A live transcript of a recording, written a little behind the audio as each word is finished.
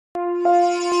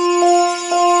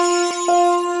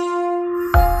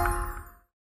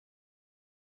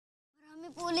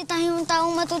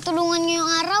taong matutulungan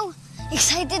ngayong araw.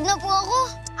 Excited na po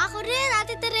ako. Ako rin,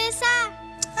 Ate Teresa.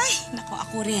 Ay, naku,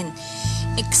 ako rin.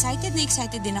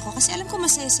 Excited din ako kasi alam ko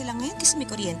masaya sila ngayon kasi may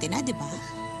kuryente na, di ba?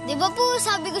 Di ba po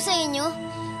sabi ko sa inyo,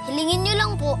 hilingin nyo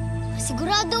lang po.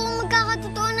 Sigurado akong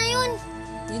magkakatotoo na yun.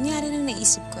 Yun nga rin ang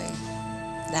naisip ko eh.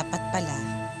 Dapat pala,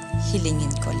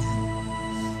 hilingin ko lang.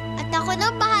 At ako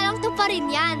na bahalang tuparin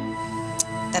yan.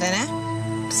 Tara na?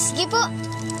 Sige po.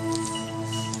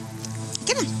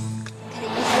 Ika na.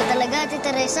 Karibig po talaga, Ate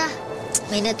Teresa.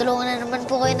 May natulungan na naman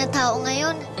po kayo ng tao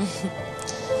ngayon.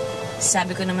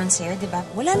 Sabi ko naman sa'yo, di ba?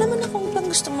 Wala naman akong ibang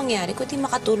gustong mangyari kundi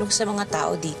makatulong sa mga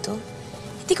tao dito.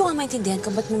 Hindi ko nga maintindihan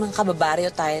kung ba't may mga kababaryo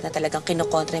tayo na talagang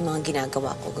kinokontra yung mga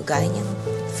ginagawa ko. Gagaya niyang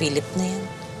Philip na yan.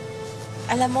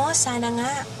 Alam mo, sana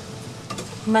nga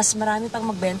mas marami pang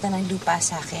magbenta ng lupa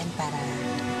sa akin para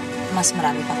mas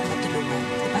marami pang matulungan,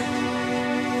 di ba?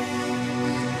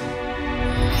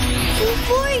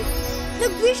 Buboy!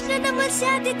 Nag-wish na naman si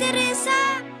Ate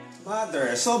Teresa!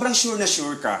 Mother, sobrang sure na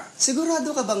sure ka.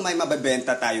 Sigurado ka bang may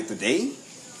mababenta tayo today?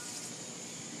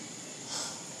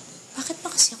 Bakit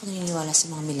ba kasi ako naniniwala sa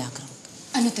mga milagro?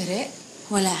 Ano, Tere?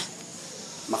 Wala.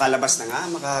 Makalabas na nga,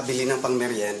 makabili ng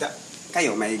pangmeryenda.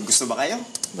 Kayo, may gusto ba kayo?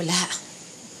 Wala.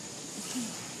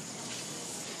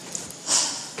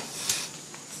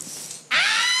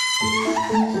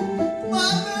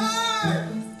 Mother!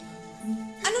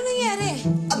 Ano nangyari?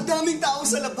 Ang daming tao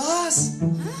sa labas!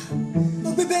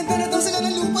 Magbebenta na daw sila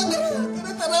ng lupa.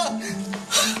 Tara!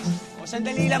 O,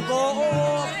 sandali lang po.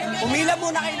 Umila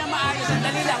muna kayo na maayos.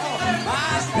 Sandali lang.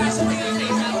 Maas mo yun sa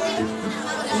isa.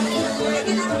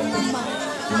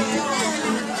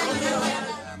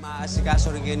 Maasikaso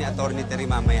rin kayo ni Atty. Terry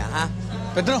mamaya, ha?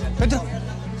 Pedro! Ano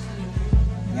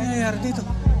nangyayari dito?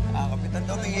 Kapitan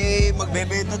Doming,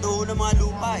 magbebenta doon ng mga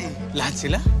lupa, eh. Lahat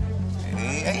sila?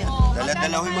 Ayan.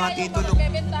 Dala-dala ko yung mga titulo.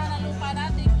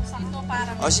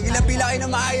 O, sige lang, pila kayo na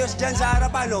maayos dyan sa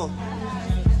harapan, o.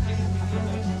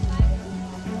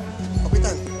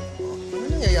 Kapitan, ano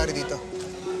nangyayari dito?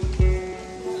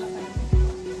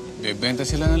 Bebenta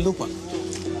sila ng lupa.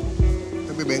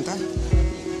 Nagbebenta?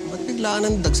 Ba't biglaan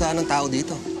ang dagsaan ng tao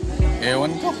dito?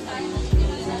 Ewan ko.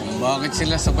 Kung bakit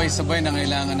sila sabay-sabay na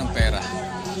kailangan ng pera.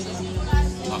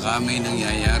 Baka may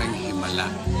nangyayaring himala.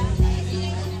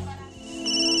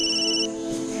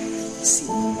 Si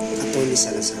Atty.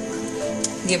 Salazar.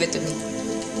 Give it to me.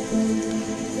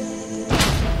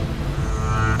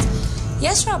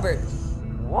 Yes, Robert.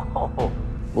 Wow!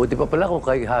 Buti pa pala kung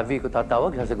kay Javi ko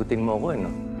tatawag, sasagutin mo ako,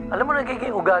 no? Alam mo,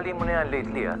 nagiging ugali mo na yan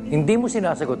lately, ha? Hindi mo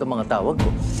sinasagot ang mga tawag ko.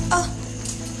 Oh,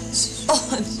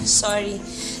 sorry.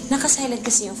 Nakasilent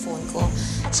kasi yung phone ko.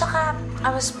 At saka, I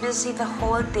was busy the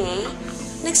whole day.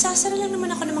 Nagsasara lang naman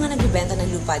ako ng mga nagbibenta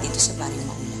ng lupa dito sa Barrio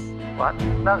Maulap. What?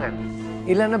 Bakit?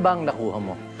 Ilan na ba ang nakuha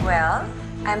mo? Well,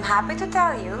 I'm happy to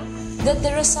tell you that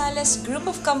the Rosales Group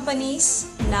of companies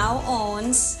now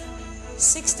owns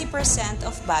 60%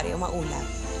 of Barrio Maulap.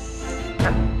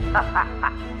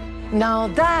 Now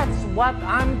that's what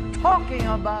I'm talking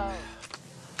about.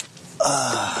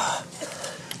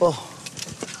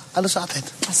 Ano sa atin?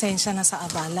 Pasensya na sa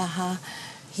abala, ha?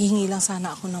 Hihingi lang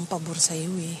sana ako ng pabor sa'yo,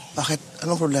 eh. Bakit?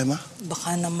 Anong problema?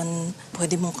 Baka naman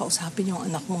pwede mong kausapin yung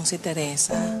anak mong si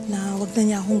Teresa na wag na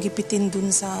niya akong gipitin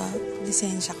dun sa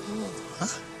lisensya ko. Ha?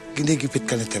 Ginigipit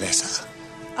ka ni Teresa?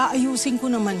 Aayusin ko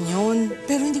naman yun,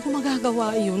 pero hindi ko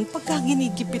magagawa yun pagka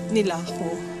ginigipit nila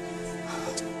ako.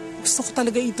 Gusto ko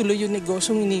talaga ituloy yung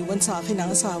negosyong iniwan sa akin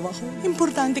ng asawa ko.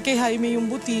 Importante kay Jaime yung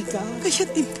butika,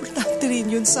 kaya't importante rin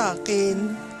yun sa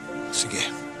akin. Sige.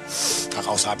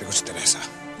 Kakausapin ko si Teresa.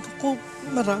 Ako,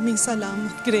 maraming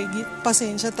salamat, Greggy.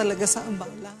 Pasensya talaga sa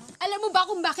abala. Alam mo ba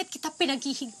kung bakit kita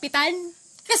pinaghihigpitan?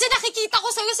 Kasi nakikita ko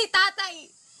sa'yo si tatay.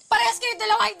 Parehas kayo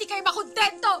dalawa, hindi kayo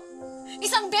makontento.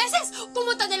 Isang beses,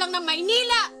 pumunta na lang ng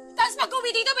Maynila. Tapos pag-uwi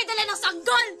dito, may dala ng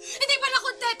sanggol. Hindi pa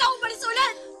nakontento, umalis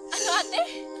ulit. Ano, ate?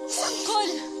 Sanggol.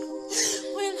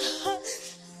 Well,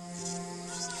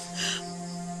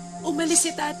 umalis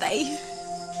si tatay.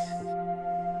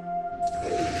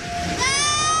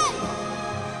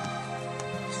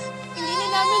 Hindi na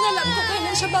namin alam kung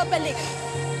kailan siya babalik.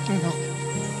 Ano?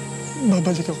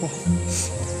 Babalik ako.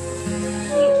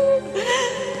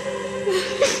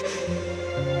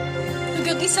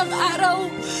 Hanggang isang araw,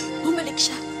 bumalik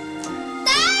siya.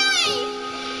 Tay!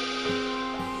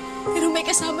 Pero may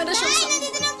kasama na siyang... Tay,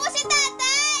 nandito na po si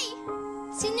tatay!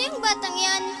 Sino yung batang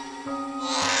yan?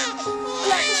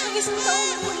 Wala na siyang isang taong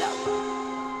magulang.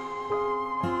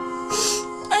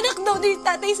 Anak daw ni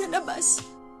tatay sa labas.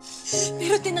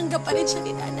 Pero tinanggap pa rin siya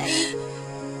ni nanay.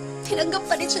 Tinanggap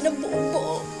pa rin siya ng buong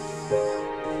buo.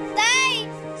 Tay!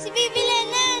 Si Bibi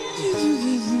Lena!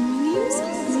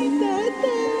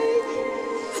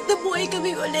 mabuhay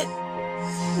kami ulit.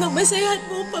 Mamasayahan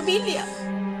mo ang pamilya.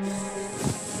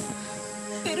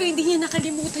 Pero hindi niya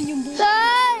nakalimutan yung buhay.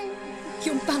 Tay!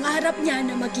 Yung pangarap niya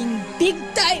na maging big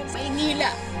time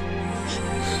Maynila.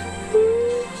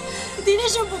 Hindi na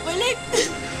siya bumalik.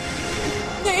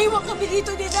 Naiwan kami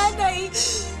dito ni nanay.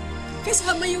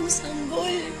 Kasama yung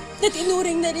sanggol na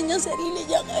tinuring na rin niyang sarili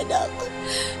niyang anak.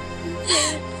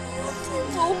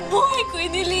 Buong buhay ko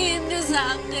inilihin niya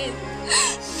sa akin.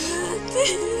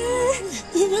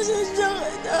 Masasya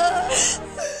ka na.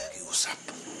 Iusap,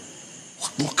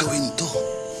 huwag mong gawin to.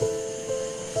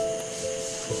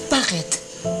 Bakit?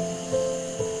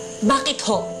 Bakit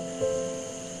ho?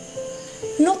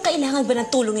 Nung kailangan ba ng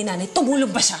tulong ni nanay,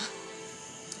 tumulong ba siya?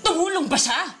 Tumulong ba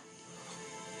siya?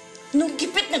 Nung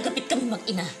gipit na gapit kami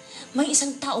mag-ina, may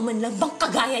isang tao man lang bang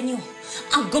kagaya niyo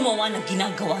ang gumawa ng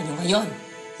ginagawa niyo ngayon?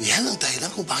 Yan ang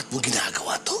dahilan kung bakit mo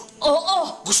ginagawa to?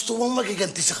 Oo! Gusto mong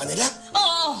magiganti sa kanila?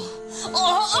 Oo!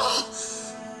 Oo!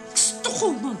 Gusto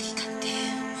kong magiganti.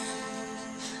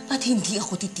 At hindi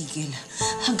ako titigil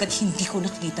hanggat hindi ko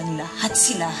nakitang lahat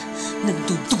sila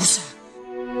nagdudusa.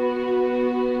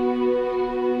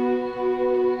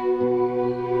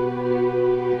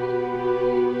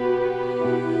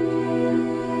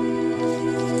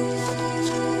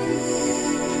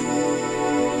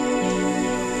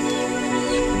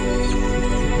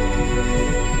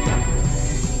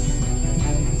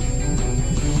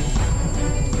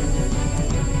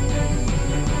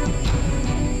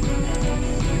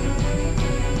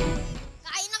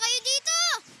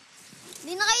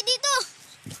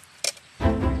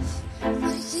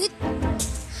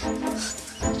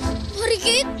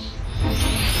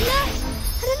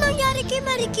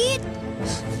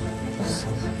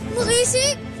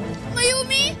 Makisig!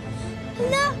 Mayumi!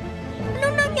 Hala!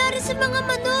 Anong nangyari sa mga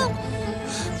manok?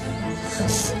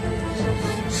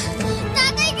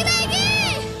 Tatay Greggy!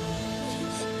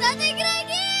 Tatay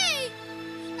Greggy!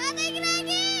 Tatay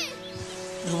Greggy!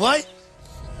 Buboy?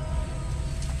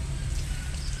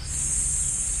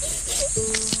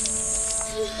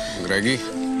 Greggy,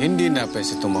 hindi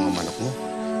napes itong mga manok mo.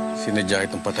 Sinadya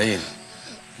itong patayin.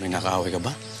 May nakaaway ka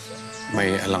ba?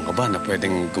 May alam ka ba na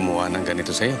pwedeng gumawa ng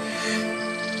ganito sa'yo?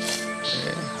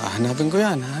 Hahanapin ko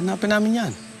yan. Hahanapin namin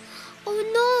yan. Oh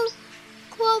no!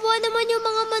 Kawawa naman yung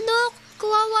mga manok.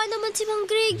 Kawawa naman si Mang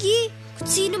Greggy. Kung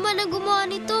sino man ang gumawa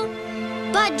nito,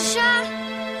 bad siya.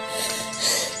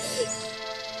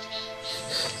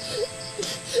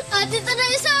 Ate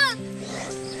Teresa!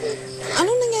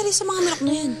 Anong nangyari sa mga manok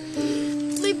na yan?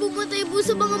 May pumatay po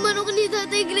sa mga manok ni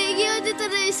Tatay Greggy, Ate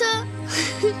Teresa.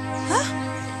 Ha?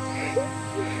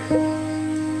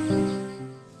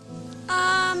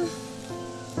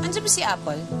 Andiyan ba si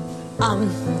Apol?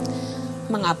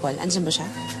 Mang Apol, andiyan ba siya?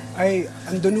 Ay,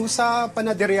 andun sa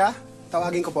panaderya.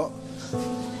 Tawagin ko po.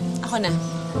 Ako na.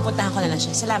 Pupuntahan ko na lang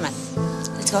siya. Salamat.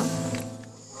 Let's go.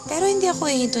 Pero hindi ako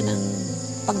ihinto ng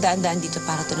pagdaan-daan dito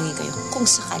para tulungin kayo kung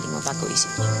sakaling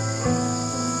mabago-isip niyo.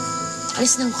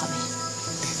 Alis na ho kami.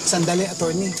 Sandali,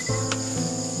 attorney.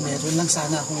 Meron lang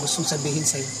sana akong gustong sabihin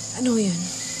sa'yo. Ano yun?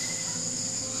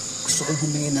 Gusto kong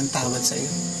humingi ng tawad sa'yo.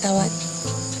 Tawad?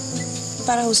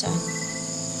 Para ho saan?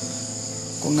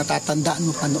 Kung natatandaan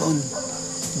mo pa noon,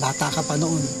 bata ka pa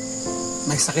noon,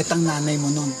 may sakit ang nanay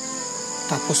mo noon.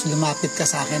 Tapos lumapit ka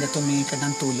sa akin at humingi ka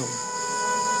ng tulong.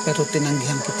 Pero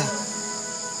tinanggihan kita.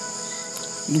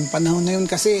 Nung panahon na yun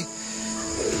kasi,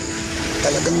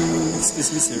 talagang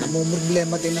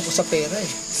namumroblema din ako sa pera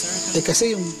eh.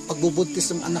 Kasi yung pagbubuntis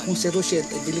ng anak kong si Rochelle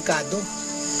ay delikado.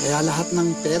 Kaya lahat ng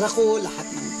pera ko, lahat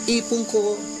ng ipon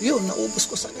ko, yun, naubos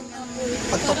ko sa kanya.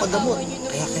 Pagpapagamot.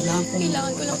 Kaya kailangan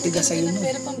kong matigas sa'yo nun.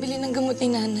 Pera pambili ng gamot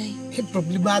ni nanay.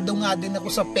 Problemado nga din ako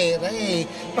sa pera eh.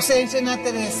 Pasensya na,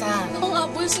 Teresa. Ang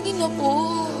Apol, sige na po.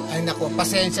 Ay nako,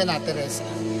 pasensya na, Teresa.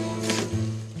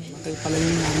 Matay pala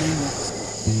yung nanay mo.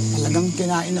 Talagang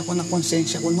kinain ako ng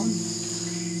konsensya ko nun.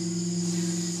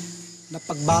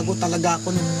 Napagbago talaga ako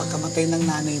nung pagkamatay ng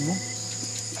nanay mo.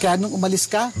 Kaya nung umalis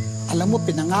ka, alam mo,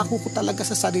 pinangako ko talaga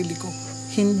sa sarili ko.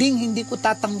 Hindi ko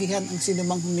tatanggihan ang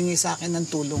sinumang humingi sa akin ng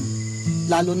tulong.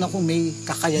 Lalo na kung may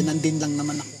kakayanan din lang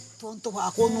naman ako. Tuwan-tuwa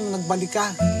ako nung nagbalik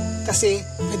ka. Kasi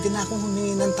pwede na akong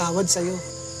humingi ng tawad sa'yo.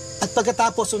 At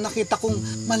pagkatapos, nung nakita kong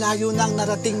malayo na ang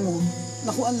narating mo,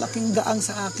 naku, ang laking gaang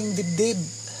sa aking dibdib.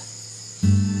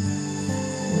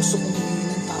 Gusto kong humingi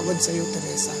ng tawad sa'yo,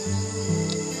 Teresa.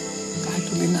 Kahit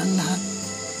huli na ang lahat.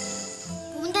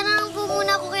 Pumunta na lang po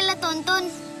muna ako kay La Tonton.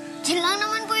 Diyan lang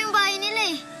naman po yung bahay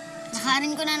nila eh.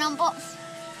 Nakarin ko na lang po.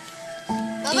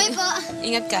 Bye-bye po.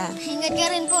 Ingat ka. Ingat ka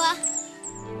rin po ah.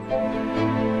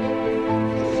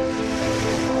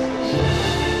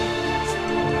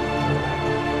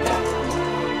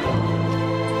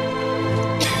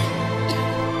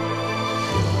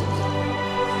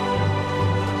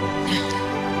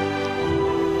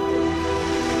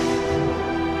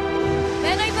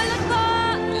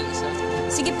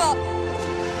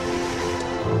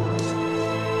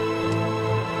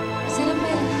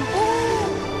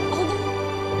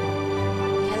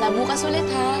 Sana bukas ulit,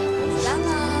 ha?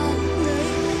 Salamat.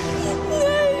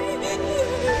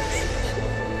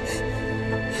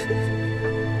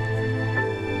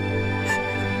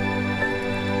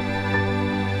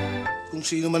 Kung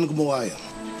sino man gumawa yan,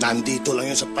 nandito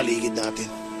lang yan sa paligid natin.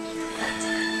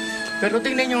 Pero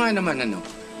tingnan nyo nga naman,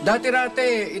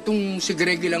 dati-rate, itong si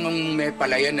Greggy lang ang may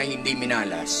palayan na hindi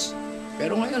minalas.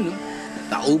 Pero ngayon,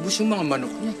 naubos yung mga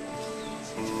manok niya.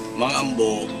 Mga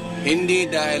ambo, hindi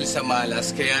dahil sa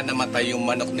malas kaya namatay yung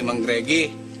manok ni Mang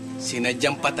Greggy.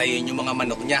 Sinadyang patayin yung mga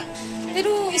manok niya.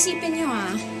 Pero isipin niyo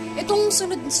itong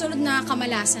sunod-sunod na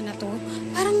kamalasan na to,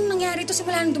 parang nangyari to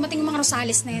simula nung dumating yung mga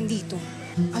Rosales na yan dito.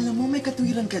 Alam mo, may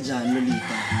katwiran ka dyan,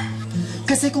 Lolita.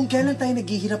 Kasi kung kailan tayo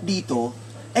naghihirap dito,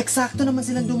 eksakto naman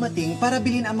silang dumating para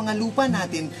bilhin ang mga lupa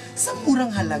natin sa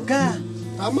murang halaga.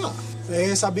 Tama.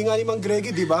 Sabi nga ni Mang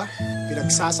Greggy, di ba?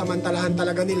 Pinagsasamantalahan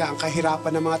talaga nila ang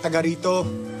kahirapan ng mga taga rito.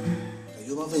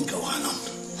 Kayo ba bang gawa nun?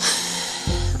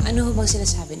 Ano ho bang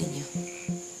sinasabi ninyo?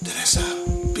 Teresa,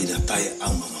 pinatay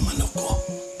ang mga manok ko.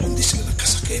 Hindi sila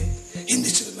nagkasakit,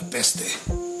 hindi sila napeste.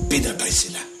 Pinatay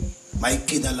sila. May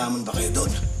kinalaman ba kayo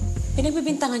doon?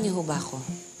 Pinagbibintangan niyo ho ba ako?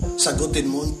 Sagutin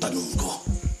mo ang tanong ko.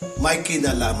 May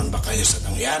kinalaman ba kayo sa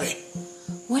nangyari?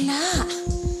 Wala.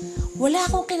 Wala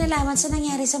akong kinalaman sa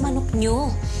nangyari sa manok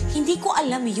niyo. Hindi ko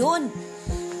alam yon.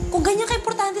 Kung ganyan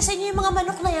ka-importante sa inyo yung mga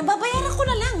manok na yan, babayaran ko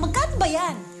na lang. Magkano ba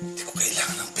yan? Hindi ko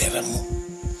kailangan ng pera mo.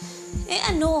 Eh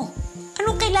ano?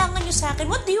 Anong kailangan niyo sa akin?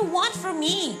 What do you want from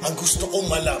me? Ang gusto kong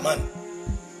malaman,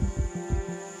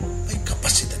 may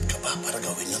kapasidad ka ba para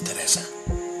gawin yun, Teresa?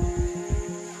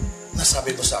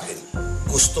 Nasabi mo sa akin,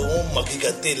 gusto mo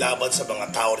magiganti laban sa mga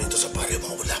tao rito sa Barrio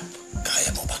Maulap. Kaya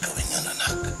mo ba gawin yun,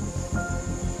 anak?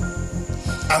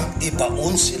 Ang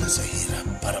ibaon sila sa hirap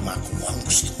para makuha ang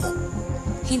gusto mo.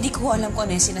 Hindi ko alam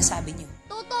kung ano yung sinasabi niyo.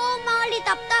 Totoo, mga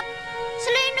litap-tap.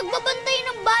 Sila yung nagbabantay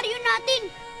ng baryo natin.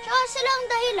 Tsaka sila ang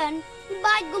dahilan kung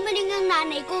bakit gumaling ang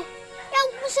nanay ko. Kaya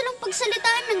huwag mo silang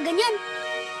pagsalitaan ng ganyan.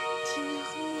 Hindi na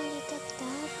kami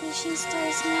litap-tap. Wishing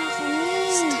stars na kami.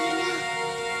 Starla.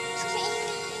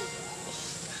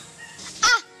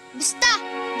 Basta!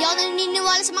 Di ako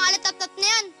naniniwala sa mga litap-tap na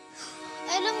yan.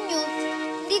 Alam nyo,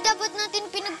 hindi dapat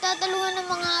natin pinagtataluhan ng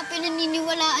mga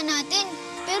pinaniniwalaan natin.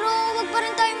 Pero wag pa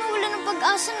rin tayo mawala ng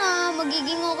pag-asa na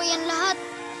magiging okay yan lahat.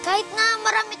 Kahit na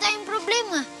marami tayong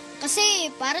problema.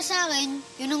 Kasi para sa akin,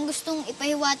 yun ang gustong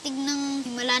ipahiwatig ng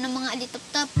himala ng mga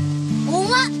alitap-tap. Oo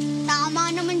nga,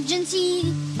 tama naman dyan si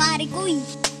pare ko eh.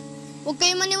 Huwag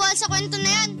kayo maniwala sa kwento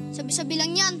na yan. Sabi-sabi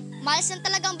lang yan. Malas lang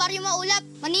talagang Barrio Maulap.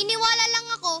 Maniniwala lang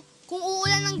ako kung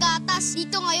uulan ng gatas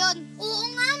dito ngayon. Oo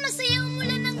nga, masaya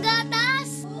umulan ng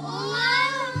gatas. Oo nga.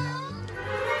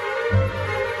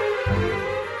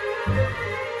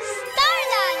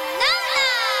 Starla Nana!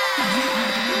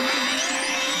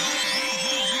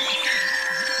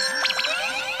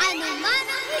 Ano man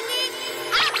ang hiling,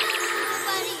 ako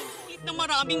pa rin. Na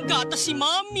maraming gatas si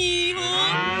Mami,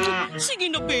 Sige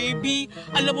na, baby.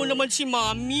 Alam mo naman si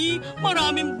Mami,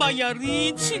 maraming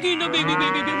bayarin. Sige na, baby.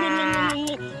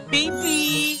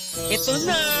 Baby, ito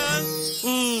na.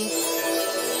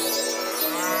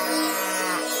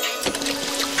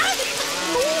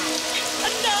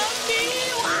 Ang dami!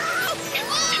 Wow!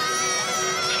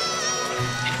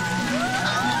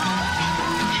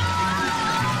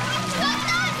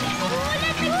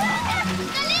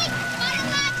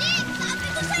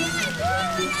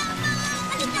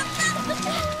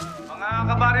 Mga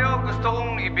kabaryo, gusto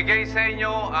kong ibigay sa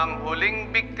inyo ang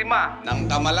huling biktima ng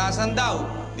kamalasan daw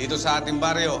dito sa ating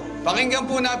baryo. Pakinggan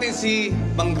po natin si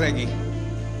Mang Greggy.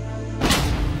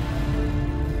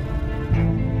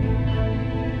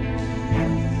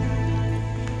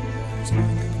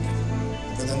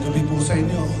 Magandang gabi po sa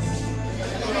inyo.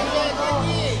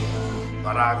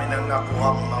 Marami nang nakuha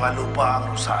ang mga lupa ang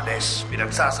Rosales.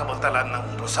 Pinagsasamantalan ng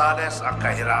Rosales ang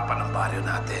kahirapan ng baryo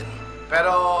natin.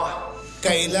 Pero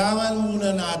kailangan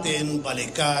muna natin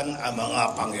balikan ang mga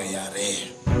pangyayari.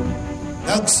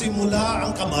 Nagsimula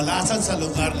ang kamalasan sa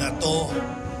lugar na to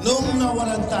nung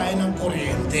nawalan tayo ng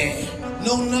kuryente,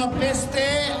 nung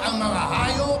napeste ang mga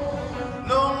hayop,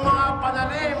 nung mga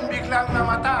pananim biglang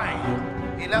namatay.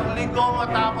 Ilang linggo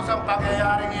matapos ang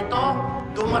pangyayaring ito,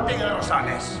 dumating ang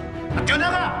Rosales. At yun na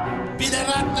nga,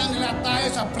 pinarat na nila tayo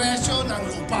sa presyo ng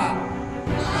lupa.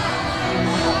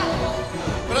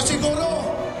 Pero siguro,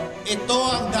 ito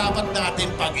ang dapat natin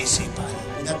pag-isipan.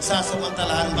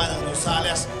 Pinagsasamantalahan ba ng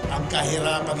Rosales ang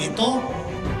kahirapan ito?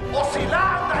 O sila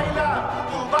ang dahilan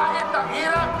kung bakit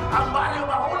naghirap ang Barrio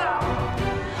Maulap?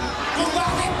 Kung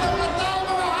bakit namatay ang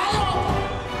mga hayop?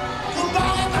 Kung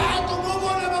bakit ayaw tumubo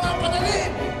ng mga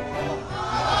pananim?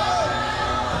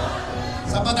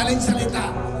 Sa madaling salita,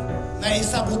 na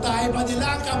isabotahe pa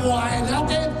nila ang kabuhayan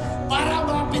natin para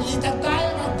mapilitan tayo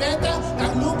magbenta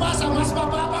ng lupa sa mas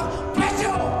mababang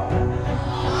presyo!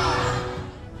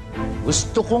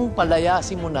 Gusto kong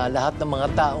palayasin mo na lahat ng mga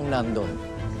taong nandun.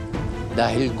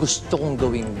 Dahil gusto kong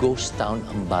gawing ghost town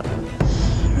ang baryo niya.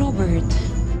 Robert,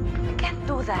 I can't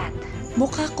do that.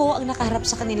 Mukha ko ang nakaharap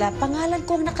sa kanila. Pangalan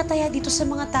ko ang nakataya dito sa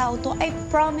mga tao to. I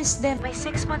promised them. May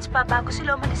 6 months pa bago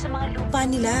sila umalis sa mga lupa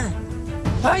nila.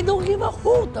 I don't give a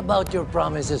hoot about your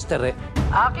promises, Tere.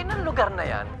 Akin ang lugar na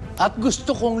yan. At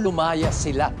gusto kong lumayas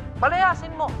sila.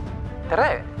 Palayasin mo.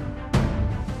 Tere,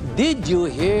 did you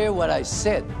hear what I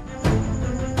said?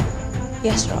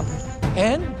 Yes, Robert.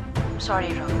 And?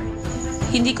 Sorry, Robert.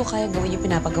 Hindi ko kaya gawin yung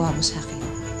pinapagawa mo sa akin.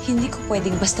 Hindi ko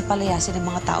pwedeng basta palayasin ang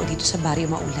mga tao dito sa Barrio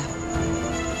Maulap.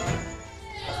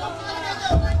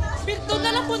 Doon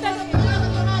na lang po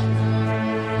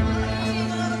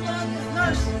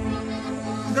Nurse!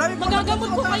 Magagamot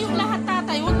po kayong lahat,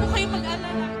 tatay. Huwag po kayong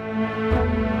mag-alala.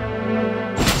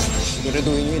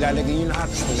 Siguraduhin niyo, ilalagay niyo lahat.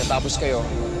 Kung natapos kayo,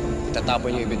 itatapon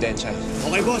niyo ebidensya.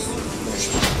 Okay, boss.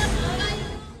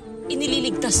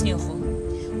 Inililigtas niyo ako.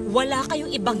 Wala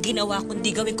kayong ibang ginawa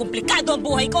kundi gawing komplikado ang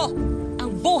buhay ko.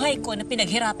 Ang buhay ko na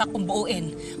pinaghirapan kong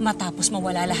buuin matapos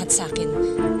mawala lahat sa akin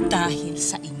dahil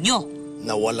sa inyo.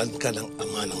 Nawalan ka ng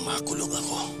ama ng makulong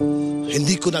ako.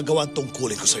 Hindi ko nagawa ang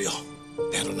tungkulin ko sa'yo.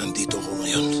 Pero nandito ako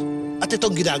ngayon. At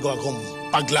itong ginagawa kong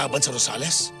paglaban sa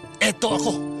Rosales, eto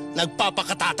ako,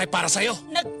 nagpapakatatay para sa'yo.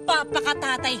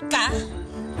 Nagpapakatatay ka?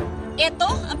 Ito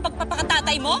ang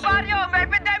pagpapakatatay mo? Baryo, may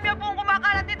epidemya pong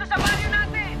kumakalat dito sa baryo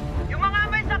natin. Yung mga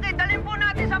may sakit, dalhin po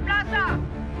natin sa plaza.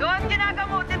 Doon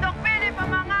ginagamot ni Doc Philip ang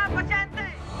mga pasyente.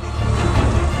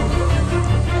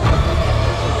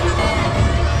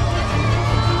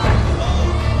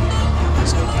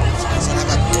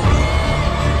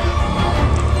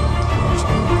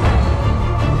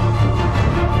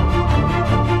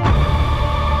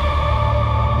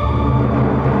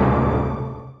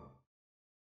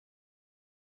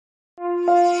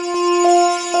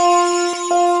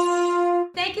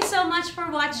 Thank you so much for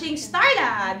watching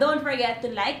Starla. Don't forget to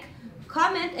like,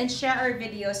 comment, and share our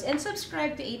videos and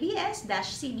subscribe to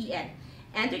ABS-CBN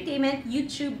Entertainment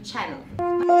YouTube channel.